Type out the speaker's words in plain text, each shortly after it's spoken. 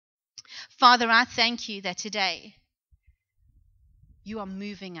Father, I thank you that today you are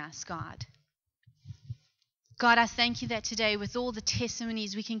moving us, God. God, I thank you that today with all the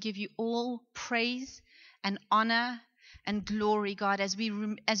testimonies we can give you all praise and honor and glory, God, as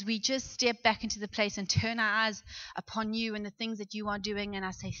we just step back into the place and turn our eyes upon you and the things that you are doing. And I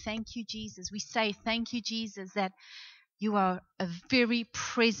say, thank you, Jesus. We say, thank you, Jesus, that you are a very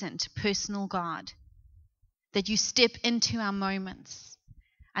present, personal God, that you step into our moments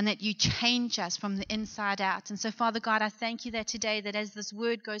and that you change us from the inside out. And so, Father God, I thank you that today, that as this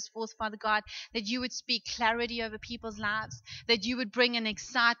word goes forth, Father God, that you would speak clarity over people's lives, that you would bring an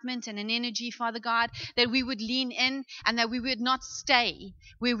excitement and an energy, Father God, that we would lean in and that we would not stay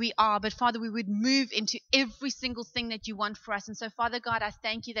where we are, but Father, we would move into every single thing that you want for us. And so, Father God, I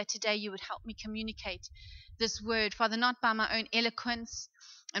thank you that today you would help me communicate this word, Father, not by my own eloquence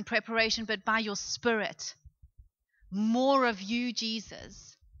and preparation, but by your Spirit. More of you, Jesus.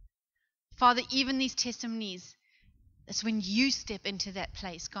 Father, even these testimonies, it's when you step into that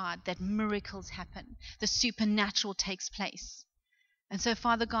place, God, that miracles happen. The supernatural takes place. And so,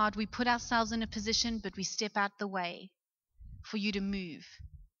 Father God, we put ourselves in a position, but we step out the way for you to move.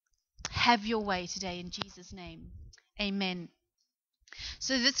 Have your way today in Jesus' name. Amen.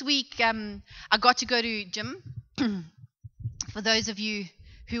 So this week, I got to go to gym. For those of you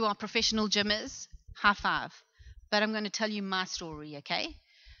who are professional gymmers, high five. But I'm going to tell you my story, okay?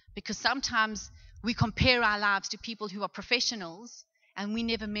 Because sometimes we compare our lives to people who are professionals and we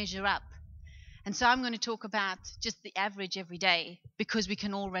never measure up. And so I'm going to talk about just the average every day because we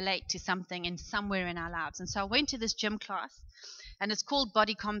can all relate to something and somewhere in our lives. And so I went to this gym class and it's called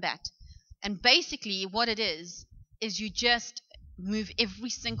Body Combat. And basically what it is you just move every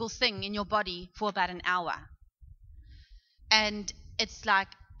single thing in your body for about an hour. And it's like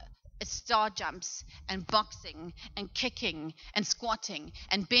star jumps and boxing and kicking and squatting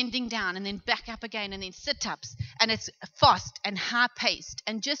and bending down and then back up again and then sit-ups, and it's fast and high-paced.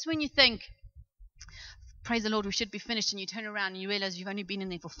 And just when you think, praise the Lord, we should be finished, and you turn around and you realize you've only been in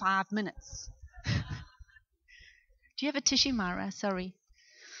there for 5 minutes. Do you have a tissue, Myra? Sorry.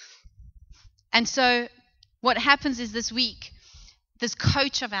 And so what happens is this week, this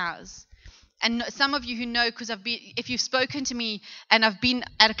coach of ours, and some of you who know, because if you've spoken to me and I've been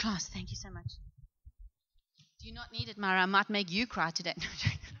at a class, thank you so much. Do you not need it, Mara? I might make you cry today.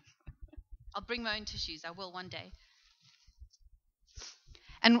 I'll bring my own tissues. I will one day.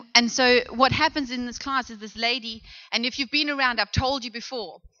 And so what happens in this class is this lady, and if you've been around, I've told you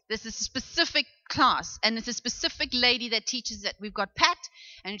before, there's a specific class, and it's a specific lady that teaches it. We've got Pat,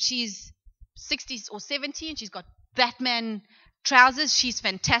 and she's 60 or 70, and she's got Batman trousers. She's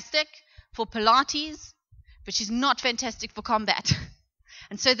fantastic for Pilates, but she's not fantastic for combat.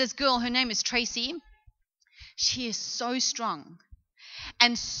 And so this girl, her name is Tracy, she is so strong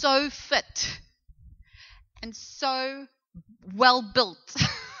and so fit and so well built.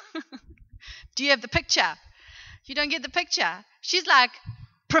 Do you have the picture? You don't get the picture. She's like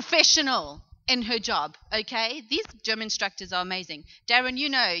professional in her job, okay? These gym instructors are amazing. Darren,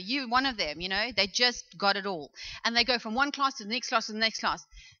 you're one of them, they just got it all. And they go from one class to the next class to the next class.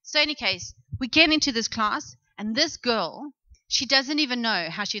 So in any case, we get into this class, and this girl, she doesn't even know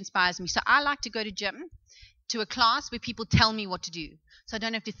how she inspires me. So I like to go to a class where people tell me what to do. So I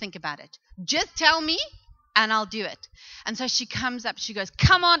don't have to think about it. Just tell me, and I'll do it. And so she comes up, she goes,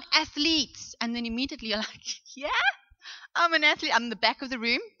 come on, athletes. And then immediately you're like, yeah, I'm an athlete. I'm in the back of the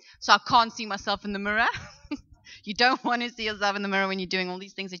room, so I can't see myself in the mirror. You don't want to see yourself in the mirror when you're doing all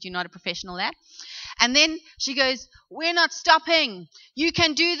these things that you're not a professional at. And then she goes, we're not stopping. You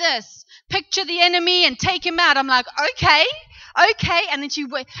can do this. Picture the enemy and take him out. I'm like, okay. And then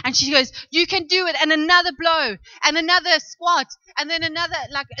she goes, you can do it. And another blow and another squat and then another,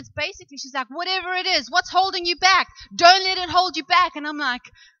 like, it's basically, she's like, whatever it is, what's holding you back? Don't let it hold you back. And I'm like,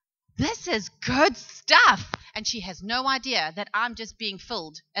 this is good stuff. And she has no idea that I'm just being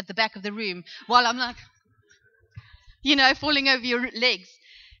filled at the back of the room while I'm like, falling over your legs.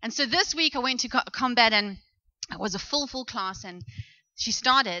 And so this week I went to combat, and it was a full class, and she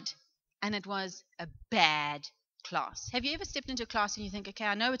started, and it was a bad class. Have you ever stepped into a class and you think, okay,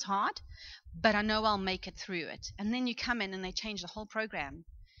 I know it's hard, but I know I'll make it through it. And then you come in and they change the whole program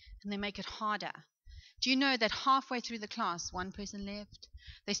and they make it harder. Do you know that halfway through the class, one person left?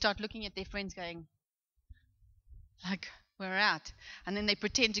 They start looking at their friends going, like, we're out. And then they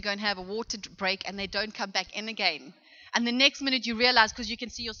pretend to go and have a water break, and they don't come back in again. And the next minute you realize, because you can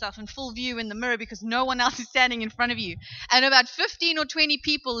see yourself in full view in the mirror because no one else is standing in front of you. And about 15 or 20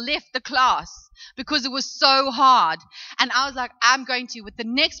 people left the class because it was so hard. And I was like, I'm going to, with the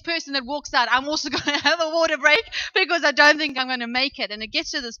next person that walks out, I'm also going to have a water break because I don't think I'm going to make it. And it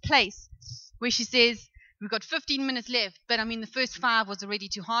gets to this place where she says, we've got 15 minutes left, but I mean, the first 5 was already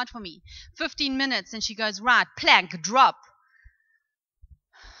too hard for me. 15 minutes, and she goes, right, plank, drop.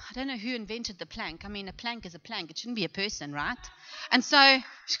 I don't know who invented the plank. I mean, a plank is a plank. It shouldn't be a person, right? And so,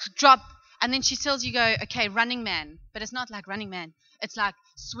 drop. And then she tells you, go, okay, running man. But it's not like running man. It's like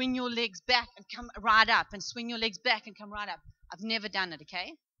swing your legs back and come right up, and swing your legs back and come right up. I've never done it,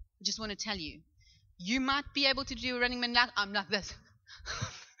 okay? I just want to tell you. You might be able to do a running man like, I'm like this.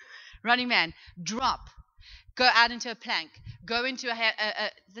 Running man, drop. Go out into a plank. Go into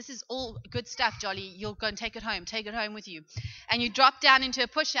this is all good stuff, Jolly. You'll go and take it home. Take it home with you. And you drop down into a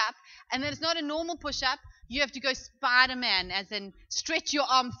push-up. And then it's not a normal push-up. You have to go Spider-Man, as in stretch your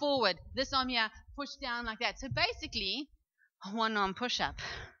arm forward. This arm here, push down like that. So basically, a one-arm push-up.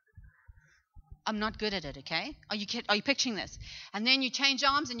 I'm not good at it, okay? Are you picturing this? And then you change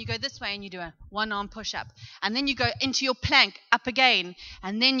arms and you go this way and you do a one-arm push-up. And then you go into your plank, up again.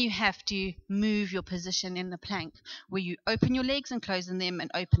 And then you have to move your position in the plank where you open your legs and close them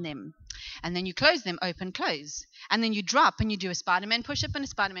and open them. And then you close them, open, close. And then you drop and you do a Spider-Man push-up and a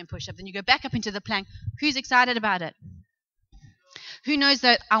Spider-Man push-up. Then you go back up into the plank. Who's excited about it? Who knows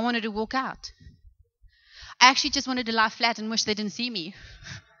that I wanted to walk out? I actually just wanted to lie flat and wish they didn't see me.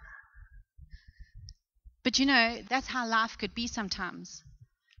 But you know, that's how life could be sometimes.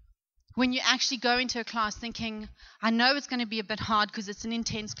 When you actually go into a class thinking, I know it's going to be a bit hard because it's an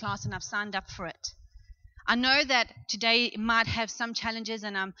intense class and I've signed up for it. I know that today might have some challenges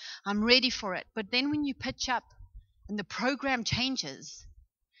and I'm ready for it. But then when you pitch up and the program changes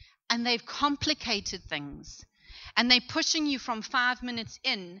and they've complicated things and they're pushing you from 5 minutes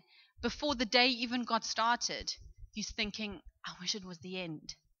in before the day even got started, you're thinking, I wish it was the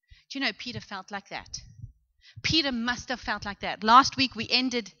end. Do you know, Peter felt like that. Peter must have felt like that. Last week we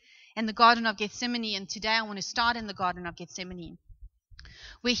ended in the Garden of Gethsemane, and today I want to start in the Garden of Gethsemane,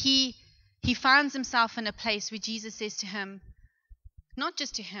 where he finds himself in a place where Jesus says to him, not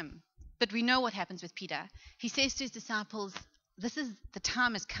just to him, but we know what happens with Peter. He says to his disciples, the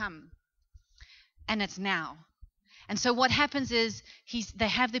time has come, and it's now. And so what happens is they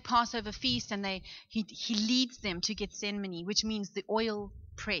have the Passover feast, and he leads them to Gethsemane, which means the oil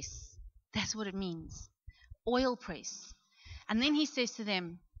press. That's what it means. Oil press. And then he says to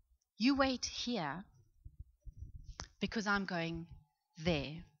them, you wait here because I'm going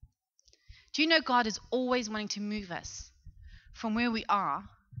there. Do you know God is always wanting to move us from where we are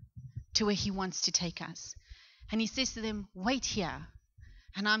to where he wants to take us? And he says to them, wait here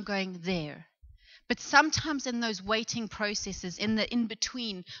and I'm going there. But sometimes in those waiting processes, in the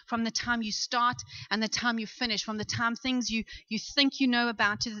in-between, from the time you start and the time you finish, from the time things you think you know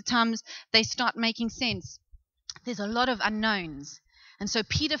about to the times they start making sense, there's a lot of unknowns. And so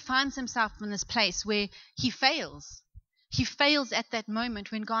Peter finds himself in this place where he fails. He fails at that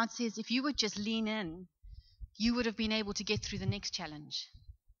moment when God says, if you would just lean in, you would have been able to get through the next challenge,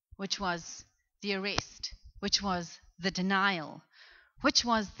 which was the arrest, which was the denial, which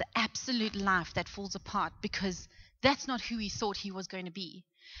was the absolute life that falls apart, because that's not who he thought he was going to be.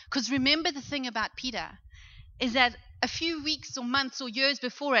 Because remember, the thing about Peter is that a few weeks or months or years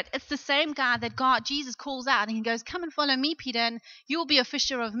before it, it's the same guy that Jesus calls out and he goes, come and follow me, Peter, and you'll be a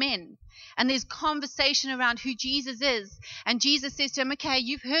fisher of men. And there's conversation around who Jesus is. And Jesus says to him, okay,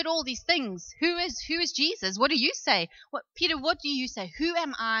 you've heard all these things. Who is Jesus? What do you say? Peter, what do you say? Who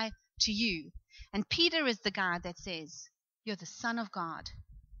am I to you? And Peter is the guy that says, you're the Son of God.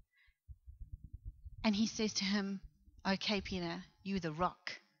 And he says to him, okay, Peter, you're the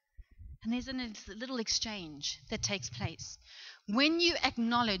rock. And there's a little exchange that takes place. When you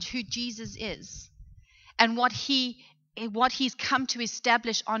acknowledge who Jesus is and what he's come to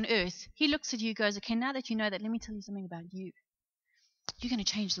establish on earth, he looks at you and goes, okay, now that you know that, let me tell you something about you. You're going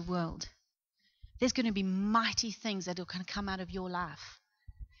to change the world. There's going to be mighty things that are going to come out of your life.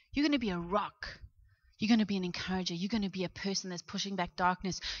 You're going to be a rock. You're going to be an encourager. You're going to be a person that's pushing back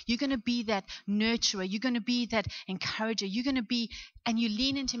darkness. You're going to be that nurturer. You're going to be that encourager. You're going to be, and you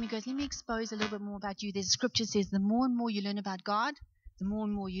lean into him and goes, let me expose a little bit more about you. There's a scripture says the more and more you learn about God, the more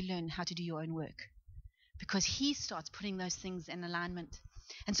and more you learn how to do your own work. Because he starts putting those things in alignment.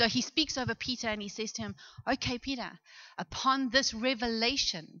 And so he speaks over Peter and he says to him, okay, Peter, upon this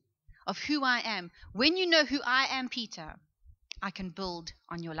revelation of who I am, when you know who I am, Peter, I can build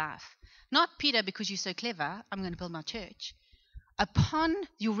on your life. Not, Peter, because you're so clever, I'm going to build my church. upon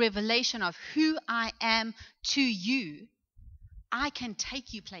your revelation of who I am to you, I can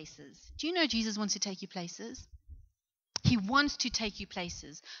take you places. Do you know Jesus wants to take you places? He wants to take you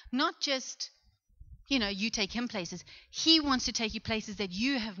places. Not just, you take him places. He wants to take you places that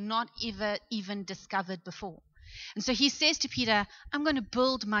you have not ever even discovered before. And so he says to Peter, I'm going to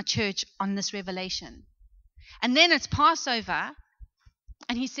build my church on this revelation. And then it's Passover.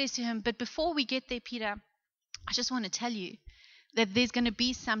 And he says to him, but before we get there, Peter, I just want to tell you that there's going to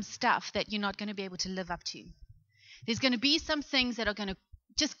be some stuff that you're not going to be able to live up to. There's going to be some things that are going to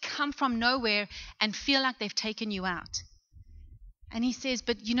just come from nowhere and feel like they've taken you out. And he says,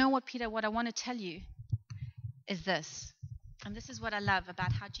 but you know what, Peter, what I want to tell you is this. And this is what I love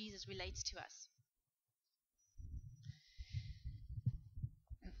about how Jesus relates to us.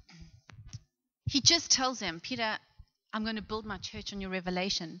 He just tells him, Peter, I'm going to build my church on your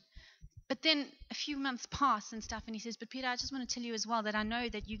revelation. But then a few months pass and stuff, and he says, but Peter, I just want to tell you as well that I know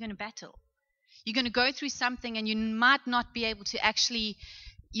that you're going to battle. You're going to go through something and you might not be able to actually,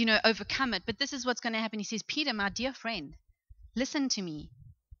 overcome it. But this is what's going to happen. He says, Peter, my dear friend, listen to me.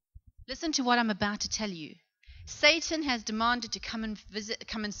 Listen to what I'm about to tell you. Satan has demanded to come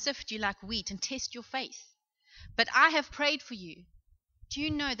and sift you like wheat and test your faith. But I have prayed for you. Do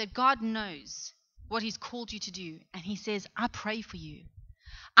you know that God knows what he's called you to do? And he says, I pray for you.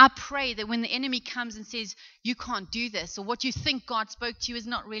 I pray that when the enemy comes and says, you can't do this, or what you think God spoke to you is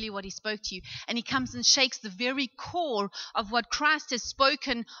not really what he spoke to you, and he comes and shakes the very core of what Christ has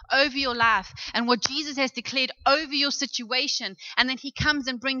spoken over your life and what Jesus has declared over your situation, and then he comes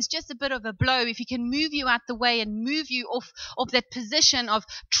and brings just a bit of a blow, if he can move you out the way and move you off that position of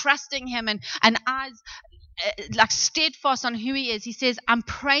trusting him and eyes like steadfast on who he is, he says, I'm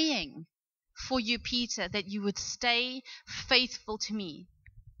praying for you, Peter, that you would stay faithful to me.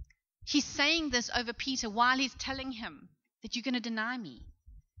 He's saying this over Peter while he's telling him that you're going to deny me.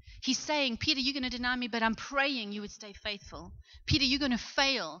 He's saying, Peter, you're going to deny me, but I'm praying you would stay faithful. Peter, you're going to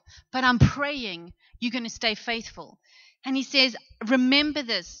fail, but I'm praying you're going to stay faithful. And he says, remember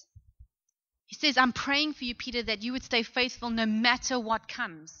this. He says, I'm praying for you, Peter, that you would stay faithful no matter what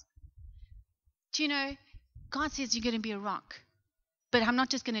comes. Do you know, God says you're going to be a rock, but I'm not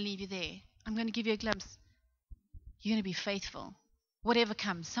just going to leave you there. I'm going to give you a glimpse. You're going to be faithful. Whatever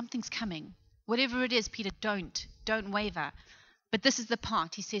comes, something's coming. Whatever it is, Peter, don't waver. But this is the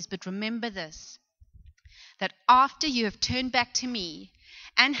part. He says, but remember this, that after you have turned back to me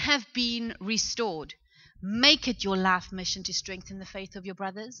and have been restored, make it your life mission to strengthen the faith of your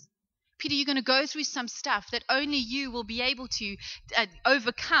brothers. Peter, you're going to go through some stuff that only you will be able to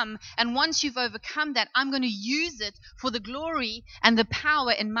overcome. And once you've overcome that, I'm going to use it for the glory and the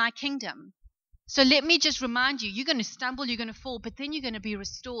power in my kingdom. So let me just remind you, you're going to stumble, you're going to fall, but then you're going to be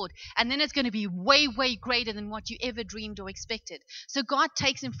restored. And then it's going to be way, way greater than what you ever dreamed or expected. So God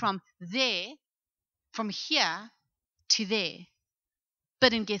takes him from here to there.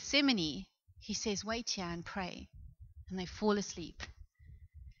 But in Gethsemane, he says, wait here and pray. And they fall asleep.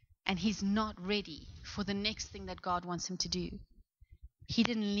 And he's not ready for the next thing that God wants him to do. He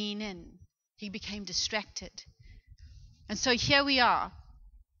didn't lean in. He became distracted. And so here we are.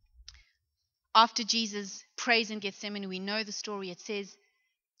 After Jesus prays in Gethsemane, we know the story. It says,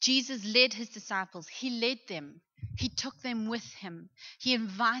 Jesus led his disciples. He led them. He took them with him. He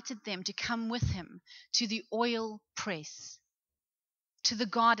invited them to come with him to the oil press, to the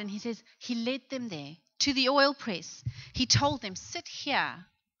garden. He says he led them there to the oil press. He told them, sit here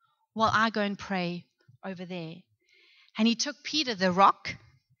while I go and pray over there. And he took Peter, the rock,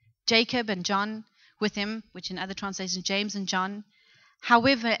 Jacob and John with him, which in other translations, James and John.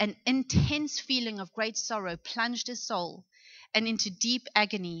 However, an intense feeling of great sorrow plunged his soul and into deep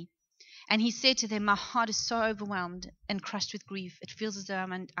agony. And he said to them, my heart is so overwhelmed and crushed with grief. It feels as though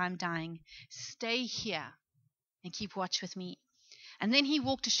I'm dying. Stay here and keep watch with me. And then he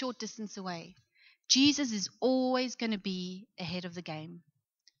walked a short distance away. Jesus is always going to be ahead of the game.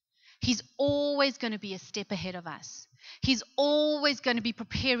 He's always going to be a step ahead of us. He's always going to be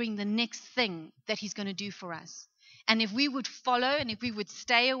preparing the next thing that he's going to do for us. And if we would follow and if we would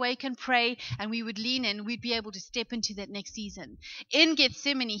stay awake and pray and we would lean in, we'd be able to step into that next season. In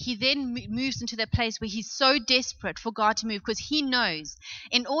Gethsemane, he then moves into that place where he's so desperate for God to move because he knows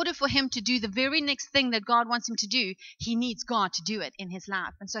in order for him to do the very next thing that God wants him to do, he needs God to do it in his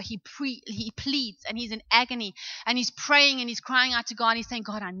life. And so he pleads and he's in agony and he's praying and he's crying out to God. He's saying,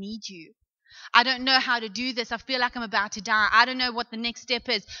 God, I need you. I don't know how to do this. I feel like I'm about to die. I don't know what the next step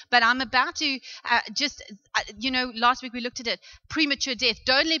is, but I'm about to last week we looked at it, premature death.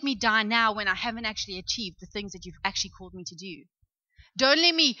 Don't let me die now when I haven't actually achieved the things that you've actually called me to do. Don't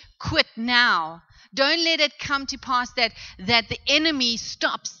let me quit now. Don't let it come to pass that the enemy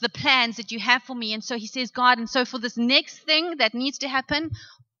stops the plans that you have for me. And so he says, God, and so for this next thing that needs to happen,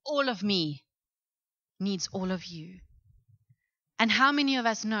 all of me needs all of you. And how many of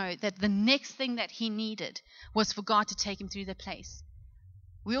us know that the next thing that he needed was for God to take him through the place?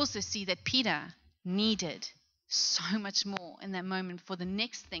 We also see that Peter needed so much more in that moment for the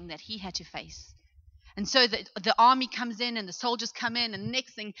next thing that he had to face. And so the army comes in and the soldiers come in, and the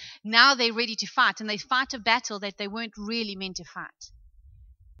next thing, now they're ready to fight. And they fight a battle that they weren't really meant to fight.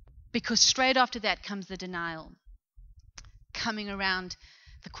 Because straight after that comes the denial. Coming around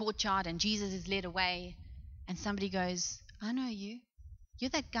the courtyard, and Jesus is led away. And somebody goes, I know you. You're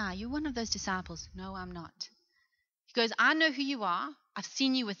that guy. You're one of those disciples. No, I'm not. He goes, I know who you are. I've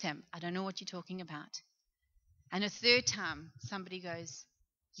seen you with him. I don't know what you're talking about. And a third time, somebody goes,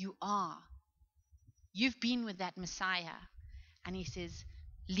 you are. You've been with that Messiah. And he says,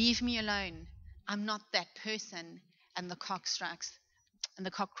 leave me alone. I'm not that person. And the cock strikes, and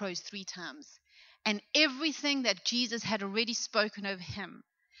the cock crows 3 times. And everything that Jesus had already spoken over him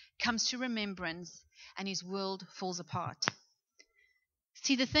comes to remembrance, and his world falls apart.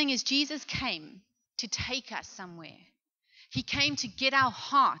 See, the thing is, Jesus came to take us somewhere. He came to get our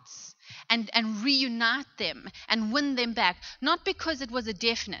hearts and reunite them and win them back. Not because it was a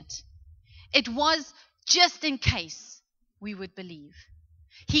definite. It was just in case we would believe.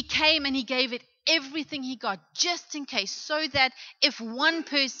 He came and he gave it everything he got just in case, so that if one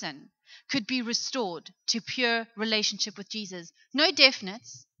person could be restored to pure relationship with Jesus. No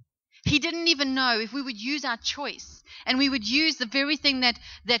definites. He didn't even know if we would use our choice and we would use the very thing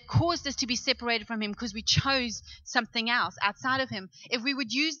that caused us to be separated from him because we chose something else outside of him. If we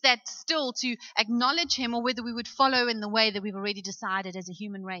would use that still to acknowledge him, or whether we would follow in the way that we've already decided as a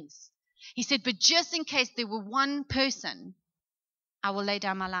human race. He said, but just in case there were one person, I will lay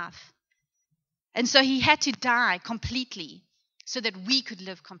down my life. And so he had to die completely so that we could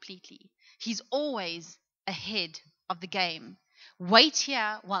live completely. He's always ahead of the game. Wait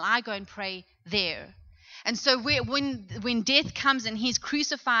here while I go and pray there. And so when death comes and he's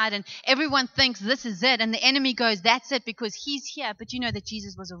crucified and everyone thinks this is it, and the enemy goes, that's it, because he's here, but you know that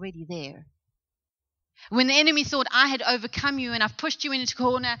Jesus was already there. When the enemy thought, I had overcome you and I've pushed you into a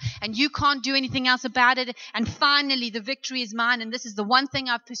corner and you can't do anything else about it, and finally the victory is mine, and this is the one thing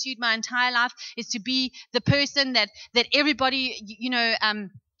I've pursued my entire life, is to be the person that everybody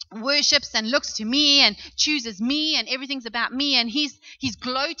worships and looks to me and chooses me, and everything's about me, and he's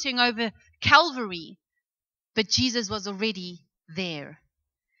gloating over Calvary. But Jesus was already there.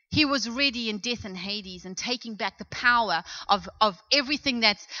 He was ready in death and Hades and taking back the power of everything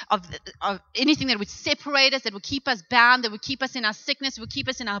that's of anything that would separate us, that would keep us bound, that would keep us in our sickness, would keep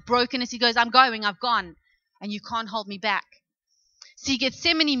us in our brokenness. He goes, I'm going, I've gone, and you can't hold me back. See,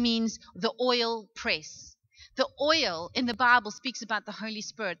 Gethsemane means the oil press. The oil in the Bible speaks about the Holy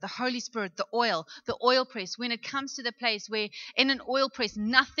Spirit, the oil press. When it comes to the place where in an oil press,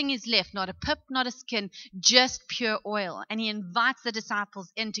 nothing is left, not a pip, not a skin, just pure oil. And he invites the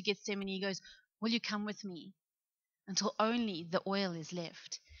disciples into Gethsemane. He goes, will you come with me until only the oil is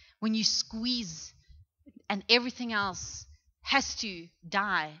left? When you squeeze and everything else has to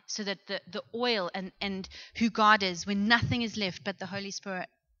die so that the oil and who God is, when nothing is left but the Holy Spirit.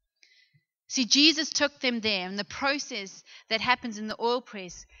 See, Jesus took them there, and the process that happens in the oil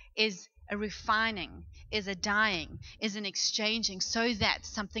press is a refining, is a dying, is an exchanging, so that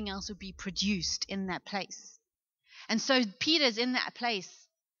something else would be produced in that place. And so Peter's in that place,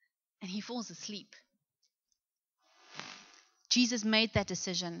 and he falls asleep. Jesus made that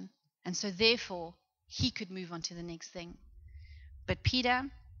decision, and so therefore he could move on to the next thing. But Peter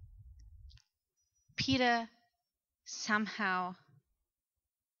somehow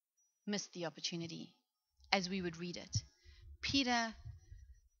missed the opportunity as we would read it.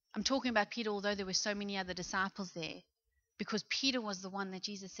 I'm talking about Peter, although there were so many other disciples there, because Peter was the one that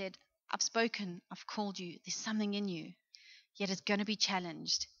Jesus said, I've spoken, I've called you, there's something in you, yet it's going to be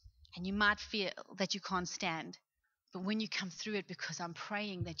challenged, and you might feel that you can't stand, but when you come through it, because I'm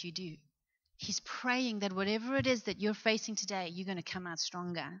praying that you do. He's praying that whatever it is that you're facing today, you're going to come out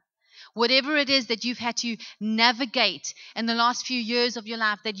stronger. Whatever it is that you've had to navigate in the last few years of your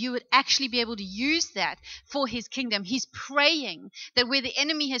life, that you would actually be able to use that for his kingdom. He's praying that where the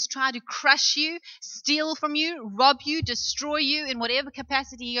enemy has tried to crush you, steal from you, rob you, destroy you in whatever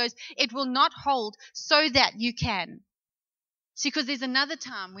capacity he goes, it will not hold, so that you can. See, because there's another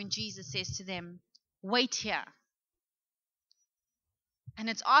time when Jesus says to them, wait here. And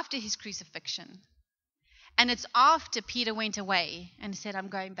it's after his crucifixion. And it's after Peter went away and said, I'm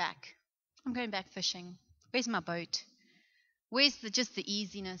going back. I'm going back fishing. Where's my boat? Where's just the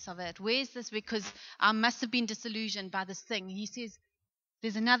easiness of it? Where's this? Because I must have been disillusioned by this thing. He says,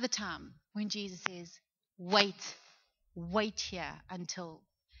 there's another time when Jesus says, wait here until.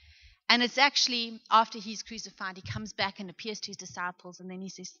 And it's actually after he's crucified, he comes back and appears to his disciples, and then he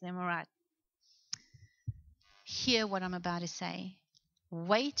says to them, all right, hear what I'm about to say.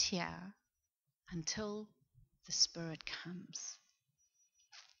 Wait here until the Spirit comes.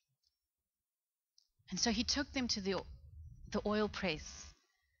 And so he took them to the oil press,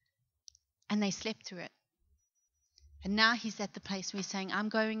 and they slept through it. And now he's at the place where he's saying, I'm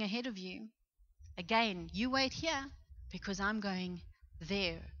going ahead of you. Again, you wait here because I'm going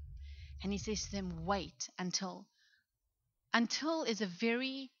there. And he says to them, wait until. Until is a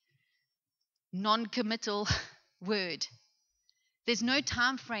very non-committal word. There's no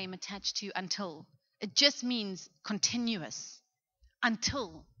time frame attached to until. It just means continuous.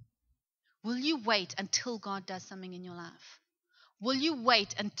 Until. Will you wait until God does something in your life? Will you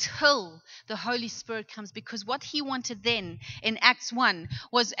wait until the Holy Spirit comes? Because what he wanted then in Acts 1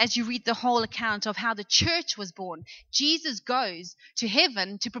 was, as you read the whole account of how the church was born, Jesus goes to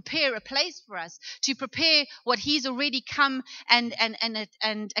heaven to prepare a place for us, to prepare what he's already come and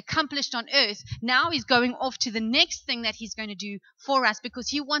accomplished on earth. Now he's going off to the next thing that he's going to do for us, because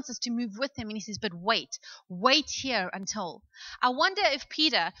he wants us to move with him. And he says, but wait here until. I wonder if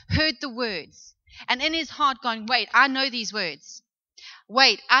Peter heard the words and in his heart going, wait, I know these words.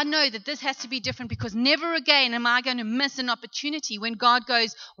 Wait, I know that this has to be different, because never again am I going to miss an opportunity when God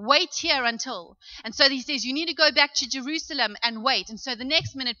goes, wait here until. And so he says, you need to go back to Jerusalem and wait. And so the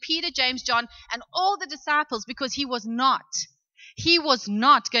next minute, Peter, James, John, and all the disciples, because he was not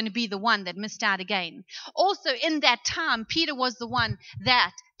going to be the one that missed out again. Also in that time, Peter was the one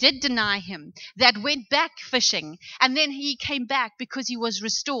that did deny him, that went back fishing. And then he came back because he was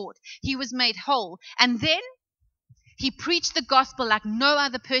restored. He was made whole. And then he preached the gospel like no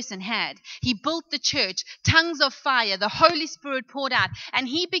other person had. He built the church, tongues of fire, the Holy Spirit poured out, and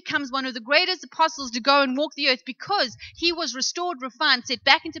he becomes one of the greatest apostles to go and walk the earth, because he was restored, refined, set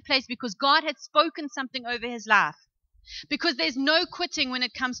back into place, because God had spoken something over his life. Because there's no quitting when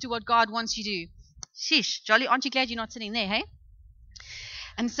it comes to what God wants you to do. Sheesh, Jolly, aren't you glad you're not sitting there, hey?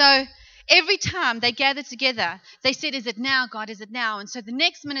 And so every time they gathered together, they said, is it now, God, is it now? And so the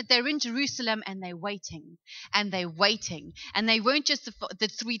next minute they're in Jerusalem and they're waiting. And they're waiting. And they weren't just the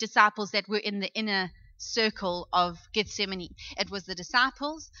three disciples that were in the inner circle of Gethsemane. It was the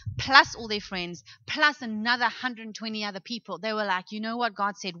disciples plus all their friends plus another 120 other people. They were like, you know what?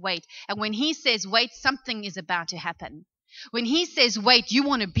 God said wait. And when he says wait, something is about to happen. When he says wait, you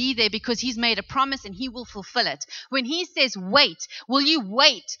want to be there, because he's made a promise and he will fulfill it. When he says wait, will you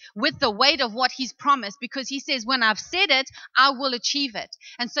wait with the weight of what he's promised? Because he says, when I've said it, I will achieve it.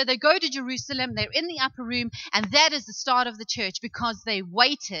 And so they go to Jerusalem, they're in the upper room, and that is the start of the church, because they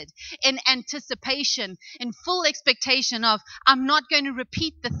waited in anticipation, in full expectation of, I'm not going to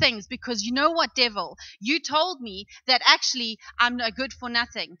repeat the things, because you know what, devil? You told me that actually I'm no good for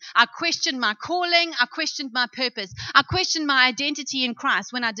nothing. I questioned my calling, I questioned my purpose, I questioned my identity in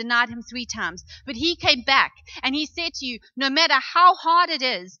Christ when I denied him 3 times. But he came back and he said to you, no matter how hard it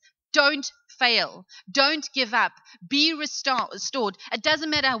is, don't fail. Don't give up. Be restored. It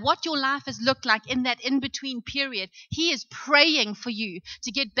doesn't matter what your life has looked like in that in-between period. He is praying for you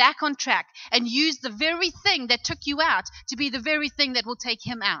to get back on track and use the very thing that took you out to be the very thing that will take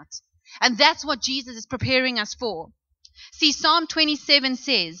him out. And that's what Jesus is preparing us for. See, Psalm 27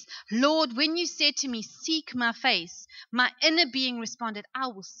 says, Lord, when you said to me, seek my face, my inner being responded, I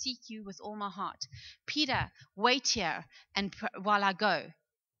will seek you with all my heart. Peter, wait here and while I go.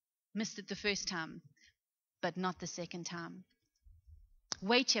 Missed it the first time, but not the second time.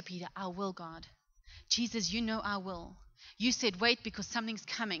 Wait here, Peter. I will, God. Jesus, you know I will. You said wait because something's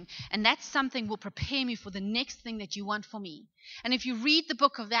coming, and that something will prepare me for the next thing that you want for me. And if you read the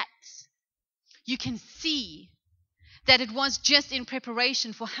book of Acts, you can see that it was just in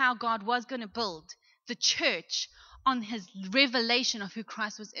preparation for how God was going to build the church on his revelation of who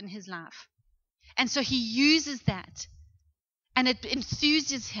Christ was in his life. And so he uses that, and it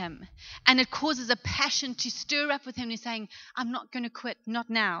enthuses him, and it causes a passion to stir up with him. He's saying, I'm not going to quit, not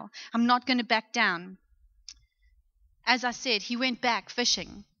now. I'm not going to back down. As I said, he went back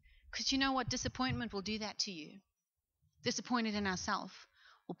fishing, because you know what? Disappointment will do that to you. Disappointed in ourselves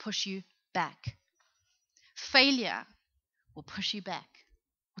will push you back. Failure will push you back,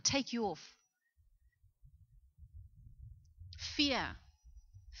 will take you off. Fear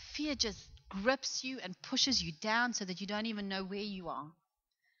just grips you and pushes you down so that you don't even know where you are.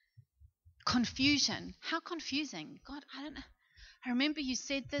 Confusion, how confusing. God, I don't know. I remember you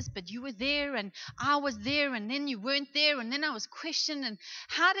said this, but you were there and I was there and then you weren't there and then I was questioned. And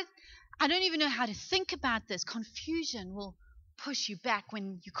I don't even know how to think about this. Confusion will push you back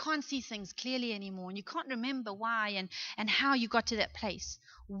when you can't see things clearly anymore and you can't remember why and how you got to that place.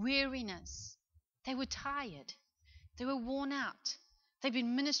 Weariness. They were tired. They were worn out. They've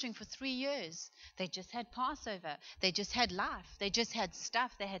been ministering for 3 years. They just had Passover. They just had life. They just had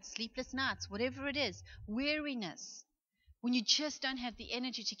stuff. They had sleepless nights, whatever it is. Weariness. When you just don't have the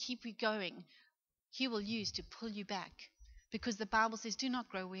energy to keep you going, He will use to pull you back. Because the Bible says, do not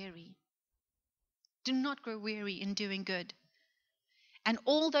grow weary. Do not grow weary in doing good. And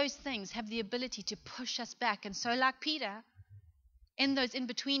all those things have the ability to push us back. And so like Peter, in those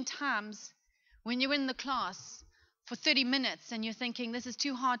in-between times, when you're in the class for 30 minutes and you're thinking, this is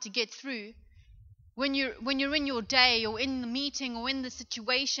too hard to get through, when you're in your day or in the meeting or in the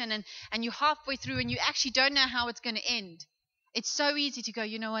situation and you're halfway through and you actually don't know how it's going to end, it's so easy to go,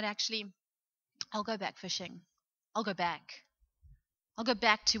 you know what, actually, I'll go back fishing. I'll go back. I'll go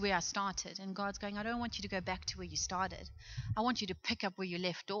back to where I started. And God's going, I don't want you to go back to where you started. I want you to pick up where you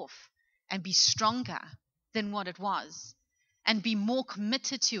left off and be stronger than what it was and be more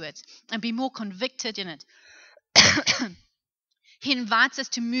committed to it and be more convicted in it. He invites us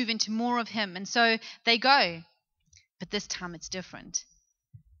to move into more of Him. And so they go. But this time it's different.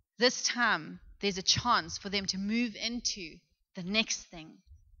 This time there's a chance for them to move into the next thing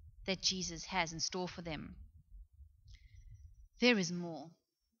that Jesus has in store for them. There is more.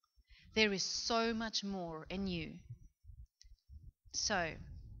 There is so much more in you. So,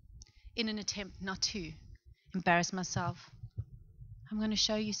 in an attempt not to embarrass myself, I'm going to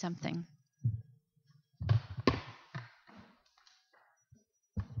show you something.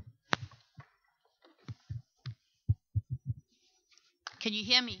 Can you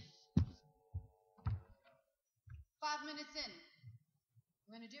hear me? 5 minutes in.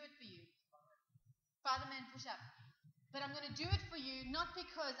 I'm going to do it for you. Father man, push up. But I'm going to do it for you not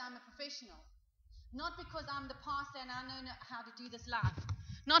because I'm a professional. Not because I'm the pastor and I know how to do this live.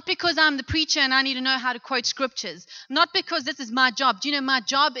 Not because I'm the preacher and I need to know how to quote scriptures. Not because this is my job. Do you know my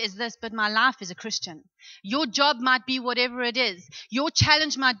job is this, but my life is a Christian. Your job might be whatever it is. Your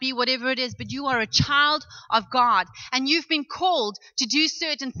challenge might be whatever it is, but you are a child of God and you've been called to do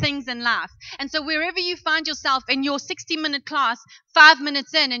certain things in life. And so wherever you find yourself in your 60-minute class, 5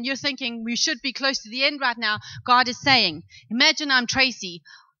 minutes in, and you're thinking we should be close to the end right now, God is saying, imagine I'm Tracy.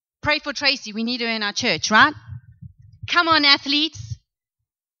 Pray for Tracy. We need her in our church, right? Come on, athletes.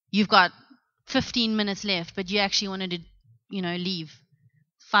 You've got 15 minutes left, but you actually wanted to, leave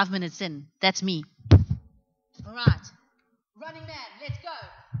 5 minutes in. That's me. All right. Running man, let's go.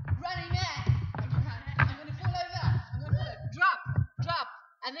 Running man. I'm going to fall over. I'm going to fall over. Drop.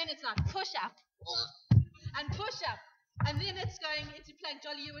 And then it's like push up. And push up. And then it's going into plank.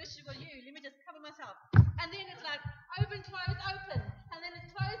 Jolly, you wish you were you. Let me just cover myself. And then it's like open, close, open. And then it's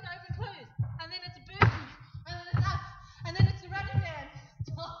closed, open, close. And then it's a burpee. And then it's up. And then it's a running man.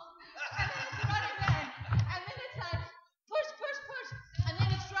 And then it's a running man. And then it's like push. And then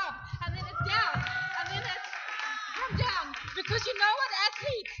it's drop. And then it's down. And then it's come down. Because you know what,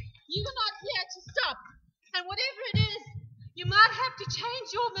 athletes? You're not here to stop. And whatever it is, you might have to change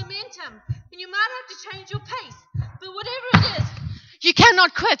your momentum. And you might have to change your pace. But whatever it is, you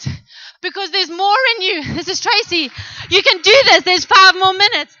cannot quit. Because there's more in you. This is Tracy. You can do this. There's 5 more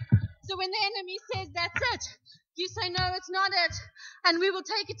minutes. So when the enemy says that's it, you say, no, it's not it. And we will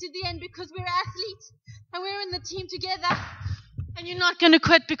take it to the end because we're athletes and we're in the team together. And you're not going to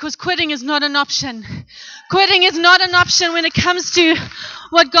quit because quitting is not an option. Quitting is not an option when it comes to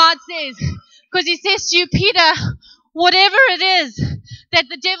what God says. Because He says to you, Peter, whatever it is that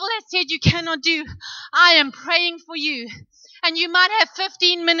the devil has said you cannot do, I am praying for you. And you might have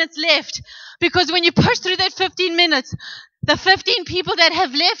 15 minutes left because when you push through that 15 minutes, the 15 people that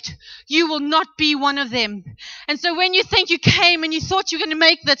have left, you will not be one of them. And so when you think you came and you thought you were going to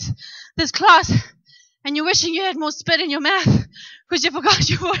make this class and you're wishing you had more spit in your mouth because you forgot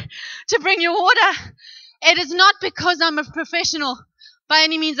to bring your water, it is not because I'm a professional. By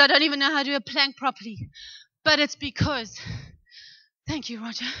any means, I don't even know how to do a plank properly. But it's because, thank you,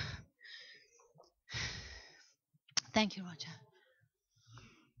 Roger. Thank you, Roger.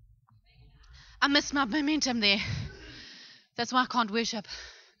 I missed my momentum there. That's why I can't worship.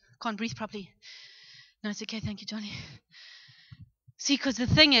 Can't breathe properly. No, it's okay. Thank you, Johnny. See, because the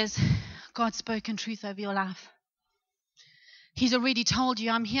thing is, God's spoken truth over your life. He's already told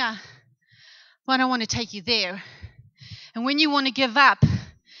you, I'm here, but I don't want to take you there. And when you want to give up,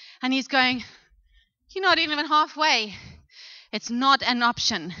 and He's going, you're not even halfway. It's not an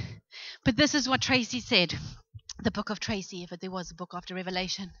option. But this is what Tracy said. the book of Tracy, if there was a book after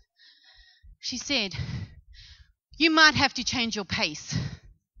Revelation. She said, you might have to change your pace.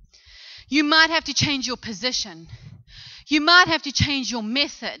 You might have to change your position. You might have to change your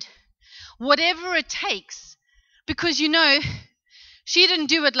method. Whatever it takes. Because she didn't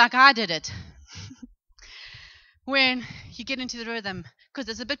do it like I did it. When you get into the rhythm, because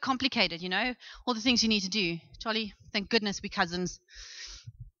it's a bit complicated, all the things you need to do. Charlie, thank goodness we're cousins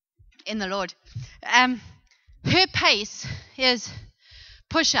in the Lord. Her pace is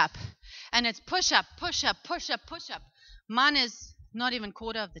push up. And it's push up, push up, push up, push up. Mine is not even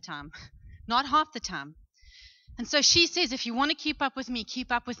quarter of the time. Not half the time. And so she says, if you want to keep up with me, keep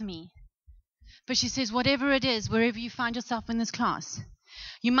up with me. But she says, whatever it is, wherever you find yourself in this class,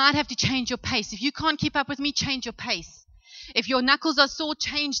 you might have to change your pace. If you can't keep up with me, change your pace. If your knuckles are sore,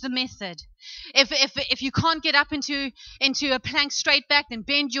 change the method. If you can't get up into a plank straight back, then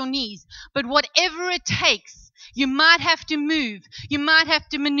bend your knees. But whatever it takes, you might have to move. You might have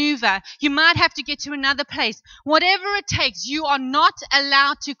to maneuver. You might have to get to another place. Whatever it takes, you are not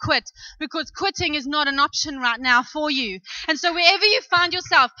allowed to quit, because quitting is not an option right now for you. And so wherever you find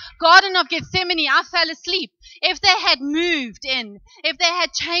yourself, Garden of Gethsemane, I fell asleep. If they had moved in, if they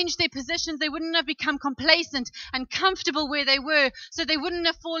had changed their positions, they wouldn't have become complacent and comfortable where they were, so they wouldn't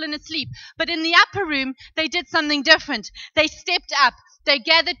have fallen asleep. But in the upper room, they did something different. They stepped up. They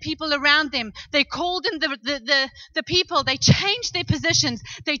gathered people around them. They called in the people. They changed their positions.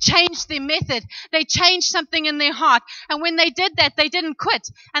 They changed their method. They changed something in their heart. And when they did that, they didn't quit.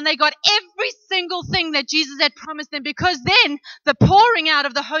 And they got every single thing that Jesus had promised them, because then the pouring out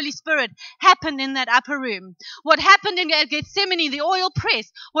of the Holy Spirit happened in that upper room. What happened in Gethsemane, the oil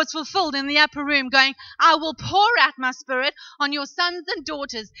press, was fulfilled in the upper room, going, I will pour out my Spirit on your sons and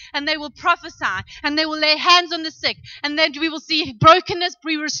daughters, and they will prophesy, and they will lay hands on the sick, and then we will see brokenness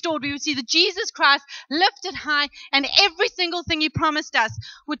be restored. We will see the Jesus Christ lifted high, and every single thing he promised us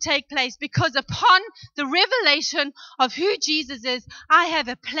would take place, because upon the revelation of who Jesus is, I have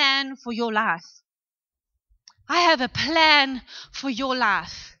a plan for your life. I have a plan for your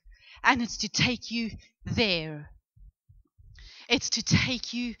life, and it's to take you there. It's to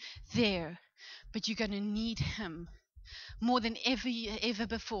take you there. But you're going to need him more than ever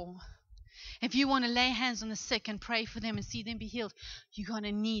before. If you want to lay hands on the sick and pray for them and see them be healed, you're going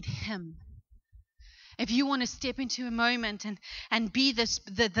to need him. If you want to step into a moment and be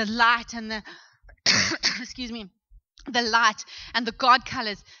the light and the excuse me, the light and the God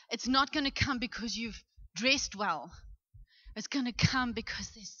colors, it's not going to come because you've dressed well. It's going to come because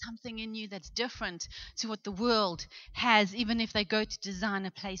there's something in you that's different to what the world has, even if they go to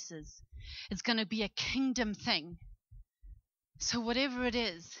designer places. It's going to be a kingdom thing. So whatever it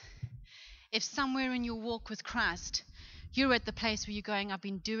is, if somewhere in your walk with Christ, you're at the place where you're going, I've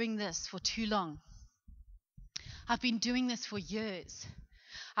been doing this for too long. I've been doing this for years.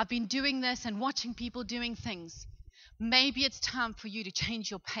 I've been doing this and watching people doing things. Maybe it's time for you to change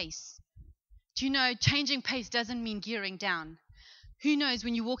your pace. Do you know, changing pace doesn't mean gearing down. Who knows,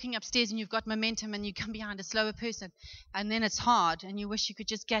 when you're walking upstairs and you've got momentum and you come behind a slower person and then it's hard and you wish you could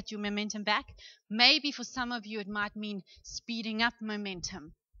just get your momentum back? Maybe for some of you it might mean speeding up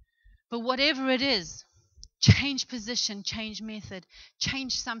momentum. But whatever it is, change position, change method,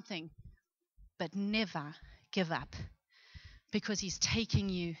 change something, but never give up, because he's taking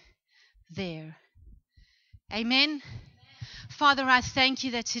you there. Amen? Father, I thank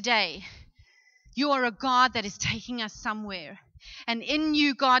you that today you are a God that is taking us somewhere. And in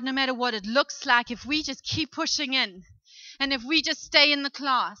you, God, no matter what it looks like, if we just keep pushing in, and if we just stay in the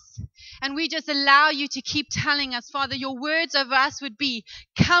class, and we just allow you to keep telling us, Father, your words over us would be,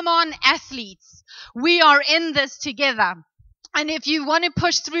 come on, athletes, we are in this together. And if you want to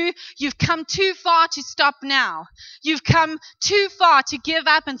push through, you've come too far to stop now. You've come too far to give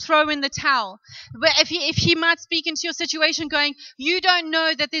up and throw in the towel. But if he might speak into your situation going, you don't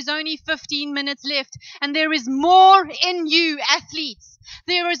know that there's only 15 minutes left, and there is more in you, athletes.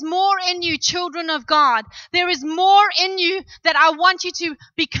 There is more in you, children of God. There is more in you that I want you to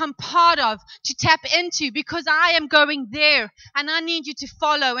become part of, to tap into, because I am going there and I need you to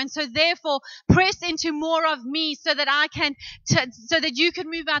follow. And so therefore, press into more of me so that I can, so that you can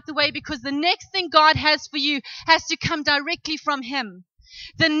move out the way, because the next thing God has for you has to come directly from him.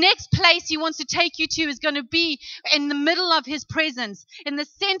 The next place he wants to take you to is going to be in the middle of his presence, in the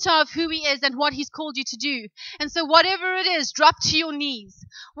center of who he is and what he's called you to do. And so whatever it is, drop to your knees.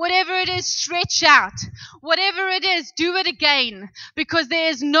 Whatever it is, stretch out. Whatever it is, do it again, because there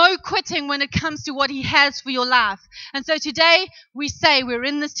is no quitting when it comes to what he has for your life. And so today we say we're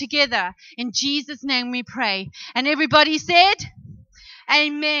in this together. In Jesus' name we pray. And everybody said,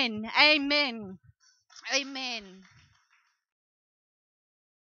 Amen. Amen. Amen.